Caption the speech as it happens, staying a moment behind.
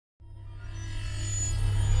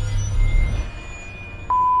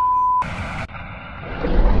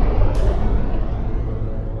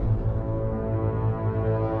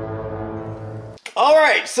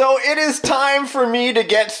Alright, so it is time for me to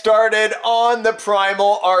get started on the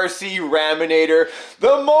Primal RC Raminator,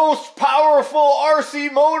 the most powerful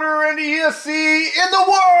RC motor and ESC in the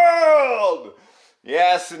world!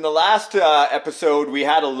 Yes, in the last episode we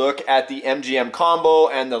had a look at the MGM combo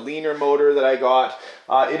and the leaner motor that I got.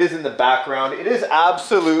 It is in the background. It is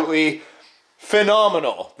absolutely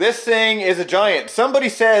phenomenal. This thing is a giant. Somebody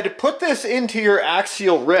said, put this into your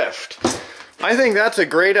axial rift. I think that's a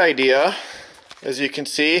great idea. As you can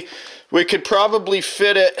see, we could probably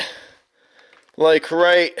fit it like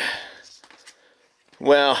right,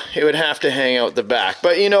 well, it would have to hang out the back.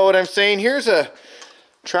 But you know what I'm saying? Here's a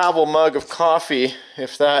travel mug of coffee,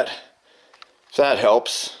 if that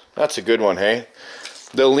helps. That's a good one, hey?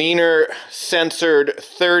 The leaner sensored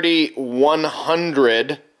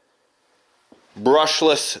 3100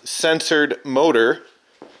 brushless sensored motor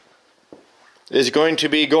is going to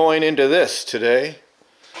be going into this today.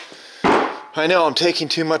 I know I'm taking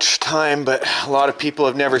too much time, but a lot of people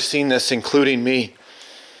have never seen this, including me,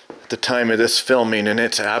 at the time of this filming, and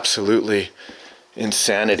it's absolutely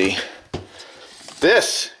insanity.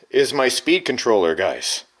 This is my speed controller,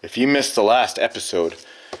 guys. If you missed the last episode,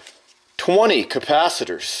 20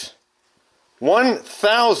 capacitors,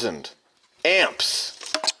 1000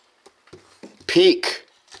 amps, peak,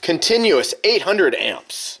 continuous 800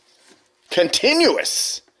 amps,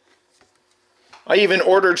 continuous. I even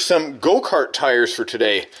ordered some go-kart tires for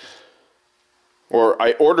today. Or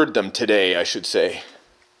I ordered them today, I should say.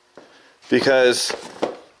 Because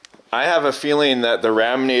I have a feeling that the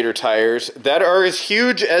Raminator tires that are as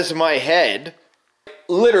huge as my head,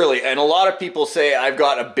 literally, and a lot of people say I've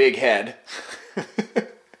got a big head.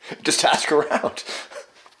 Just ask around.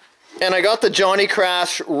 And I got the Johnny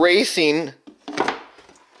Crash Racing,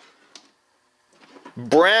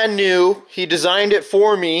 brand new. He designed it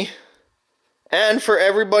for me. And for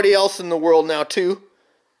everybody else in the world now too,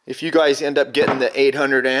 if you guys end up getting the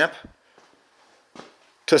 800 amp,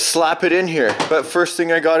 to slap it in here. But first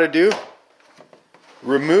thing I gotta do,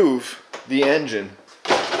 remove the engine.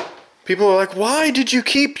 People are like, why did you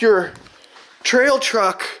keep your trail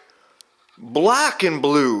truck black and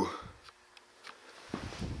blue?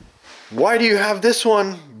 Why do you have this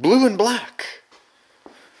one blue and black?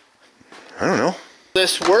 I don't know.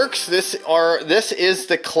 This works. This is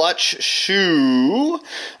the clutch shoe.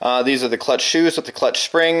 These are the clutch shoes with the clutch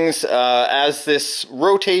springs. As this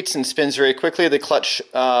rotates and spins very quickly, the clutch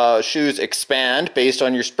shoes expand based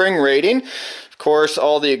on your spring rating. Of course,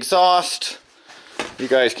 all the exhaust. You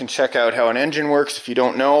guys can check out how an engine works if you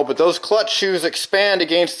don't know. But those clutch shoes expand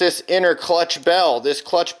against this inner clutch bell. This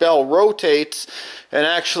clutch bell rotates and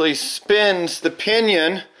actually spins the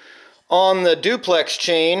pinion on the duplex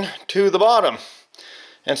chain to the bottom.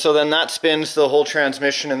 And so then that spins the whole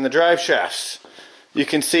transmission and the drive shafts. You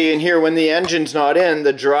can see in here when the engine's not in,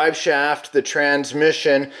 the drive shaft, the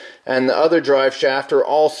transmission, and the other drive shaft are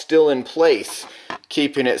all still in place,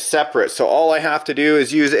 keeping it separate. So all I have to do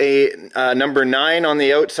is use a number 9 on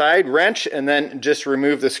the outside wrench and then just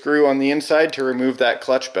remove the screw on the inside to remove that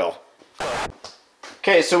clutch bell.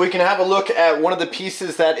 Okay, so we can have a look at one of the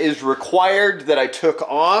pieces that is required that I took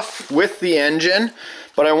off with the engine.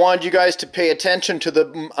 But I wanted you guys to pay attention to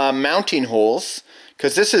the mounting holes,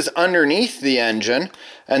 because this is underneath the engine.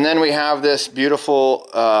 And then we have this beautiful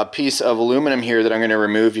piece of aluminum here that I'm going to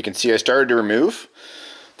remove. You can see I started to remove.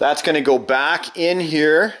 That's going to go back in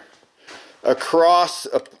here across.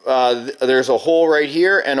 There's a hole right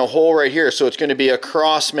here and a hole right here. So it's going to be a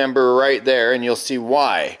cross member right there, and you'll see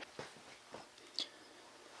why.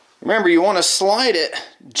 Remember, you want to slide it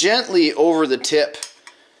gently over the tip.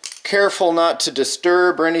 Careful not to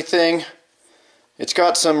disturb or anything. It's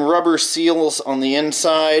got some rubber seals on the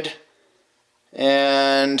inside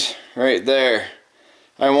and right there.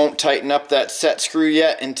 I won't tighten up that set screw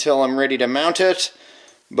yet until I'm ready to mount it,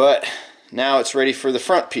 but now it's ready for the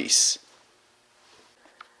front piece.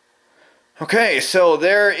 Okay, so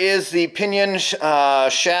there is the pinion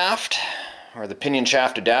shaft, or the pinion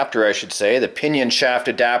shaft adapter I should say. The pinion shaft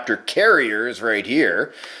adapter carrier is right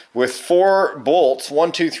here with 4 bolts,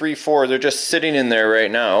 1, 2, 3, 4. They're just sitting in there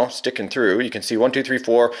right now, sticking through. You can see 1, 2, 3,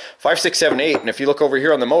 4, 5, 6, 7, 8. And if you look over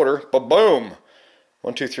here on the motor, ba-boom!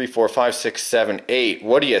 1, 2, 3, 4, 5, 6, 7, 8.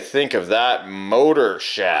 What do you think of that motor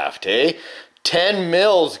shaft, eh? 10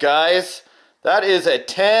 mils, guys. That is a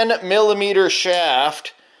 10 millimeter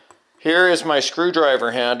shaft. Here is my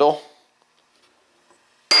screwdriver handle.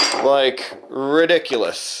 Like,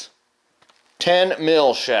 ridiculous. 10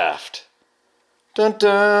 mil shaft. Dun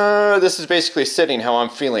dun! This is basically sitting how I'm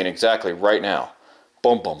feeling exactly right now.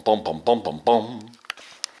 Boom, boom, boom, boom, boom, boom, boom.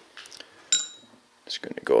 Just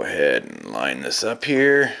going to go ahead and line this up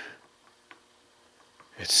here.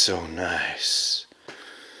 It's so nice.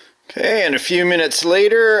 Okay, and a few minutes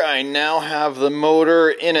later, I now have the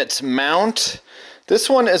motor in its mount. This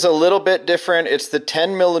one is a little bit different. It's the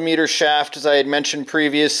 10mm shaft, as I had mentioned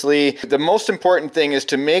previously. The most important thing is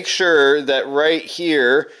to make sure that right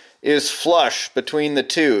here is flush between the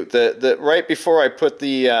two. Right before I put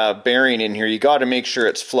the bearing in here, you got to make sure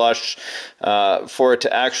it's flush for it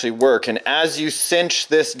to actually work. And as you cinch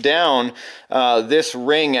this down, this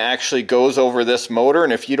ring actually goes over this motor,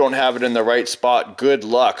 and if you don't have it in the right spot, good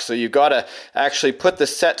luck. So you've got to actually put the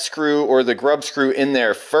set screw or the grub screw in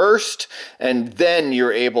there first, and then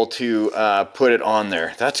you're able to put it on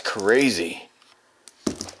there. That's crazy.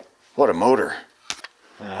 What a motor.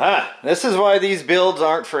 Aha! This is why these builds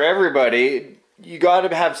aren't for everybody. You got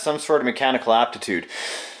to have some sort of mechanical aptitude.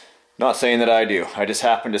 Not saying that I do. I just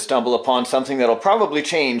happen to stumble upon something that'll probably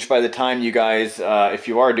change by the time you guys, if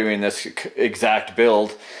you are doing this exact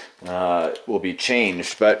build, will be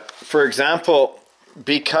changed. But for example,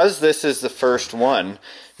 because this is the first one,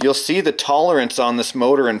 you'll see the tolerance on this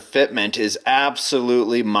motor and fitment is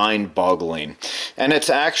absolutely mind-boggling. And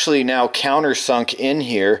it's actually now countersunk in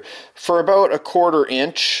here for about 1/4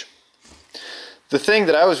 inch. The thing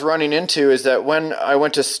that I was running into is that when I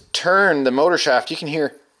went to turn the motor shaft, you can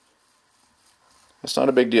hear, it's not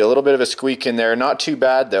a big deal, a little bit of a squeak in there, not too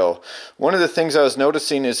bad though. One of the things I was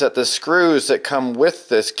noticing is that the screws that come with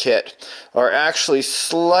this kit are actually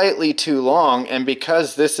slightly too long, and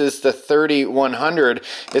because this is the 3100,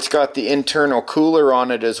 it's got the internal cooler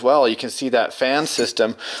on it as well. You can see that fan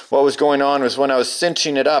system. What was going on was when I was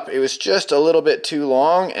cinching it up, it was just a little bit too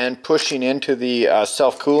long and pushing into the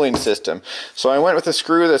self-cooling system. So I went with a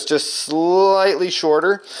screw that's just slightly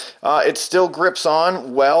shorter. It still grips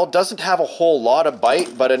on well, doesn't have a whole lot of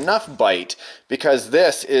bite, but enough bite because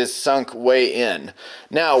this is sunk way in.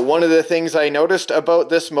 Now, one of the things I noticed about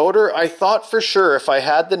this motor, I thought for sure if I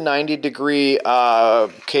had the 90-degree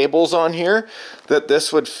cables on here that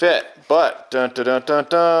this would fit, but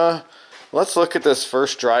let's look at this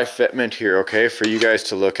first dry fitment here, okay, for you guys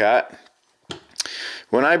to look at.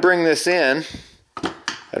 When I bring this in,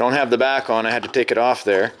 I don't have the back on, I had to take it off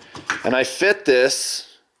there, and I fit this.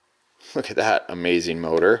 Look at that amazing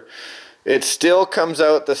motor. It still comes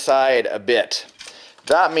out the side a bit.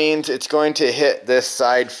 That means it's going to hit this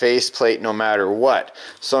side faceplate no matter what.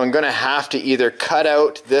 So I'm going to have to either cut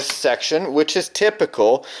out this section, which is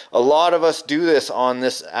typical. A lot of us do this on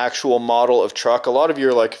this actual model of truck. A lot of you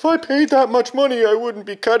are like, if I paid that much money, I wouldn't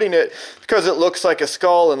be cutting it because it looks like a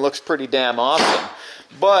skull and looks pretty damn awesome.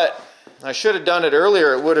 But I should have done it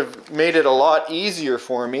earlier. It would have made it a lot easier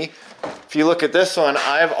for me. If you look at this one,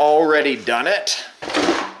 I've already done it.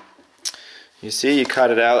 You see, you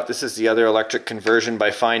cut it out. This is the other electric conversion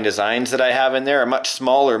by Fine Designs that I have in there. A much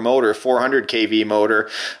smaller motor, 400 kV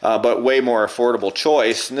motor, but way more affordable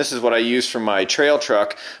choice. And this is what I use for my trail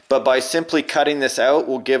truck. But by simply cutting this out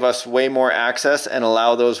will give us way more access and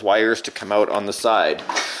allow those wires to come out on the side.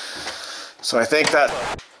 So I think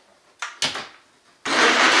that...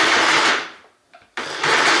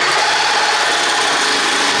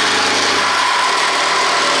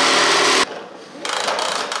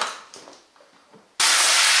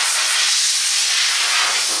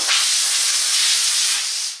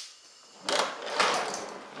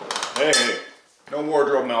 Hey, no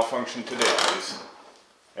wardrobe malfunction today, please.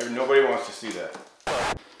 Nobody wants to see that.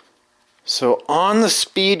 So on the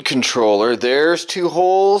speed controller, there's 2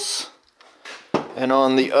 holes. And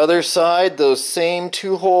on the other side, those same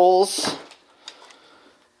 2 holes.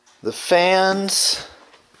 The fans.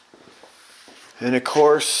 And of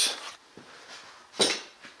course,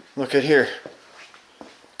 look at here.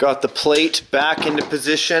 Got the plate back into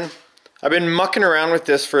position. I've been mucking around with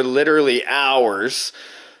this for literally hours.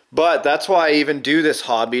 But that's why I even do this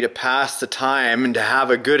hobby, to pass the time and to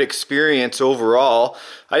have a good experience overall.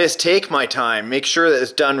 I just take my time, make sure that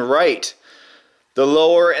it's done right. The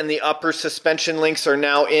lower and the upper suspension links are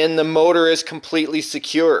now in. The motor is completely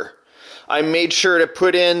secure. I made sure to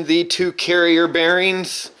put in the 2 carrier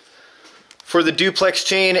bearings for the duplex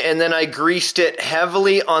chain, and then I greased it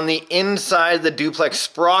heavily on the inside of the duplex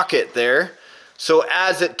sprocket there. So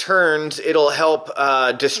as it turns, it'll help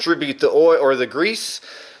distribute the oil or the grease.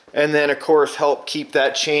 And then of course help keep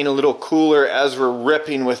that chain a little cooler as we're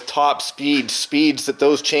ripping with top speeds that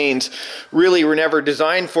those chains really were never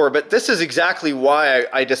designed for. But this is exactly why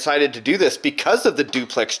I decided to do this, because of the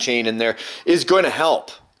duplex chain in there is going to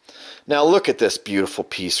help. Now look at this beautiful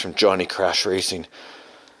piece from Johnny Crash Racing.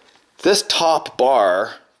 This top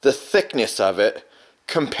bar, the thickness of it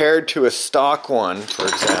compared to a stock one, for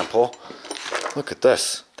example, look at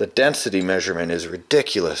this. The density measurement is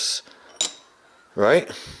ridiculous,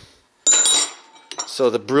 right? So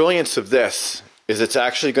the brilliance of this is it's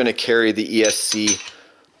actually going to carry the ESC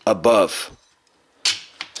above.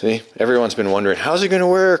 See, everyone's been wondering, how's it going to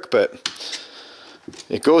work? But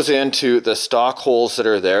it goes into the stock holes that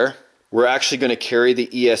are there. We're actually going to carry the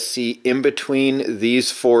ESC in between these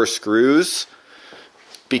 4 screws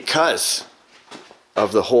because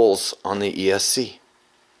of the holes on the ESC.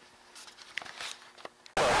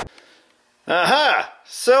 Aha!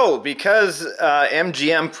 So, because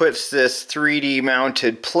MGM puts this 3D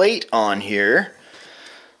mounted plate on here,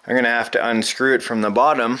 I'm going to have to unscrew it from the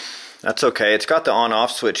bottom. That's okay. It's got the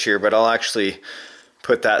on-off switch here, but I'll actually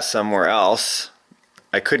put that somewhere else.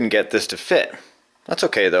 I couldn't get this to fit. That's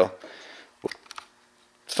okay though.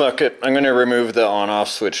 Fuck it. I'm going to remove the on-off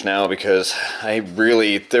switch now because they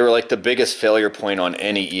were like the biggest failure point on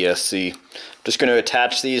any ESC. Just going to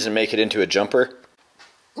attach these and make it into a jumper.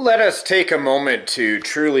 Let us take a moment to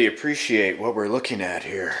truly appreciate what we're looking at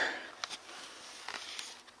here.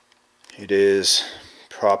 It is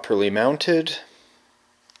properly mounted.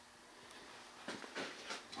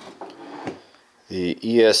 The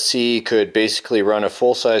ESC could basically run a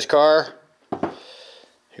full-size car.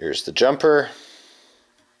 Here's the jumper.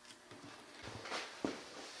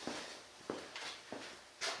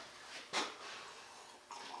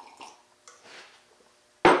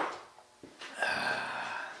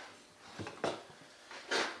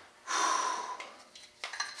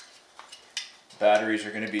 Batteries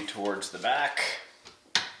are going to be towards the back.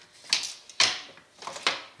 I'm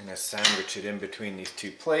going to sandwich it in between these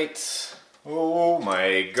 2 plates. Oh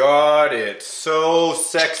my god, it's so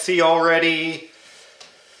sexy already.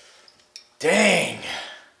 Dang.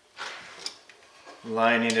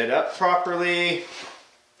 Lining it up properly.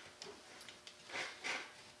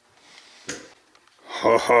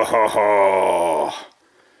 Ho ho ho ho.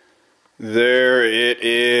 There it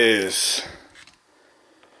is.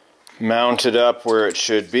 Mounted up where it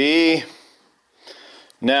should be.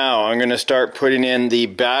 Now I'm going to start putting in the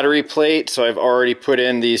battery plate. So I've already put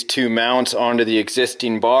in these 2 mounts onto the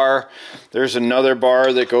existing bar. There's another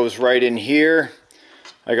bar that goes right in here.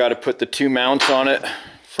 I got to put the 2 mounts on it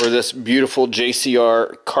for this beautiful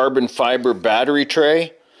JCR carbon fiber battery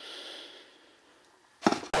tray.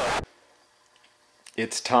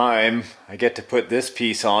 It's time. I get to put this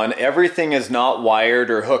piece on. Everything is not wired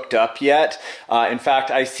or hooked up yet. In fact,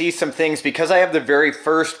 I see some things, because I have the very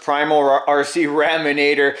first PRIMAL RC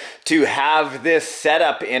Raminator to have this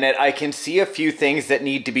setup in it, I can see a few things that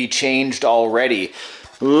need to be changed already.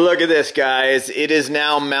 Look at this, guys. It is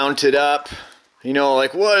now mounted up. You know,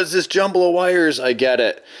 like, what is this jumble of wires? I get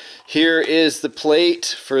it. Here is the plate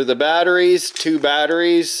for the batteries, 2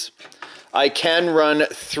 batteries. I can run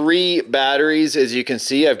 3 batteries. As you can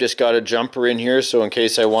see, I've just got a jumper in here, so in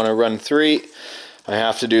case I want to run 3, I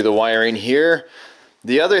have to do the wiring here.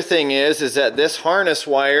 The other thing is that this harness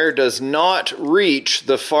wire does not reach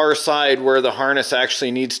the far side where the harness actually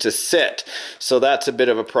needs to sit. So that's a bit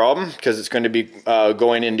of a problem, because it's going to be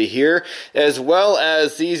going into here. As well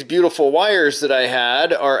as these beautiful wires that I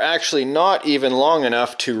had are actually not even long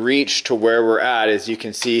enough to reach to where we're at. As you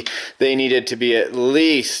can see, they needed to be at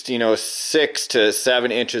least, 6 to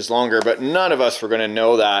 7 inches longer, but none of us were going to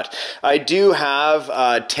know that. I do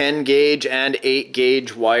have 10 gauge and 8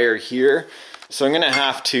 gauge wire here. So I'm going to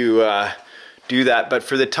have to do that, but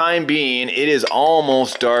for the time being, it is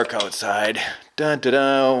almost dark outside. Dun, dun,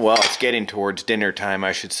 dun. Well, it's getting towards dinner time,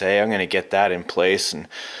 I should say. I'm going to get that in place and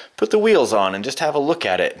put the wheels on and just have a look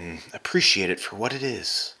at it and appreciate it for what it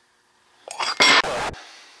is.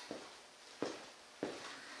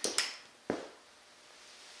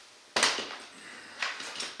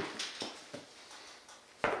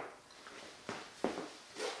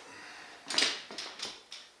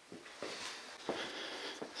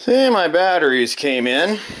 See, my batteries came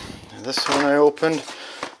in. This one I opened.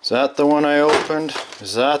 Is that the one I opened?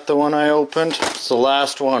 Is that the one I opened? It's the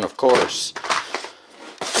last one, of course.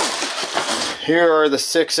 Here are the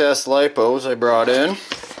 6S lipos I brought in.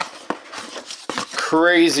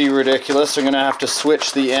 Crazy ridiculous. I'm going to have to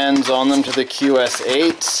switch the ends on them to the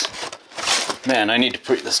QS8s. Man, I need to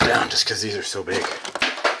put this down just because these are so big.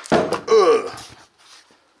 Ugh.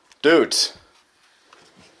 Dudes.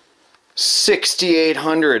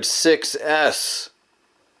 6800 6S.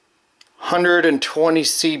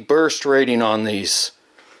 120C burst rating on these.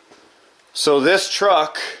 So this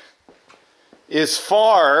truck is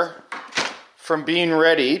far from being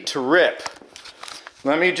ready to rip.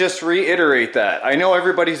 Let me just reiterate that. I know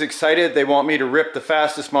everybody's excited. They want me to rip the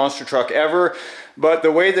fastest monster truck ever. But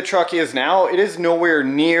the way the truck is now, it is nowhere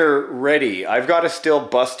near ready. I've got to still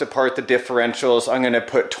bust apart the differentials. I'm going to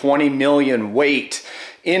put 20 million weight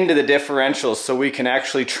into the differentials so we can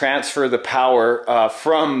actually transfer the power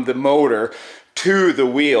from the motor to the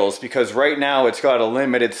wheels, because right now it's got a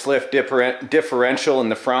limited slip differential in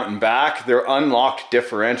the front and back. They're unlocked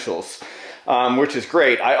differentials, which is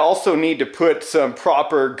great. I also need to put some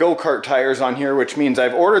proper go-kart tires on here, which means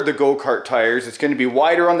I've ordered the go-kart tires. It's going to be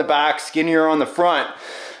wider on the back, skinnier on the front,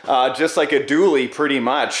 just like a dually pretty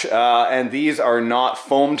much. And these are not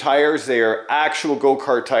foam tires, they are actual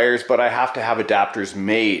go-kart tires, but I have to have adapters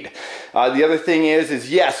made. The other thing is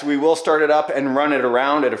yes, we will start it up and run it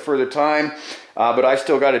around at a further time. But I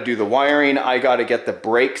still got to do the wiring. I got to get the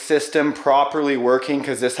brake system properly working,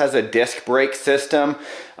 because this has a disc brake system.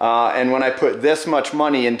 And when I put this much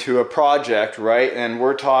money into a project, right, and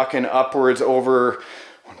we're talking upwards over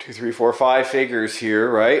 1, 2, 3, 4, 5 figures here,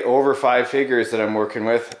 right, over 5 figures that I'm working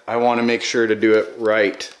with, I want to make sure to do it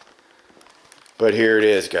right. But here it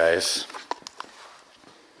is, guys.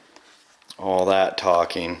 All that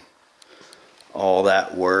talking, all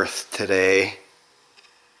that worth today.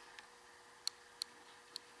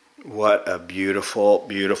 What a beautiful,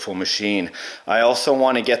 beautiful machine. I also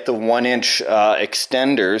want to get the 1-inch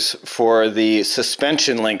extenders for the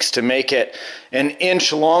suspension links to make it an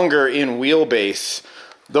inch longer in wheelbase.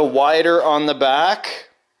 The wider on the back,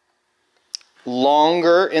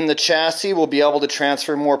 longer in the chassis, will be able to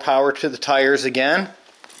transfer more power to the tires again.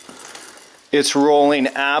 It's rolling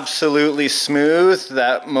absolutely smooth.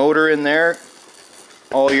 That motor in there,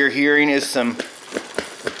 all you're hearing is some...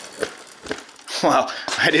 Well,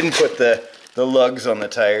 I didn't put the lugs on the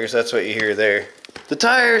tires. That's what you hear there. The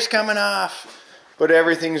tire's coming off, but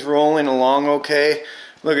everything's rolling along okay.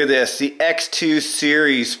 Look at this, the X2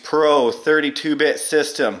 Series Pro 32-bit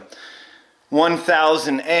system,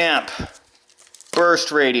 1000 amp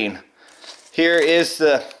burst rating. Here is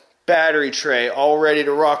the battery tray, all ready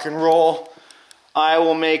to rock and roll. I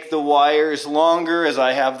will make the wires longer, as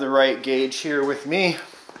I have the right gauge here with me.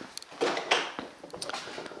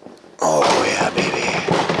 Oh yeah, baby.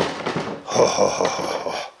 Ho, ho, ho,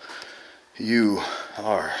 ho. You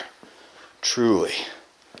are truly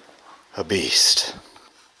a beast.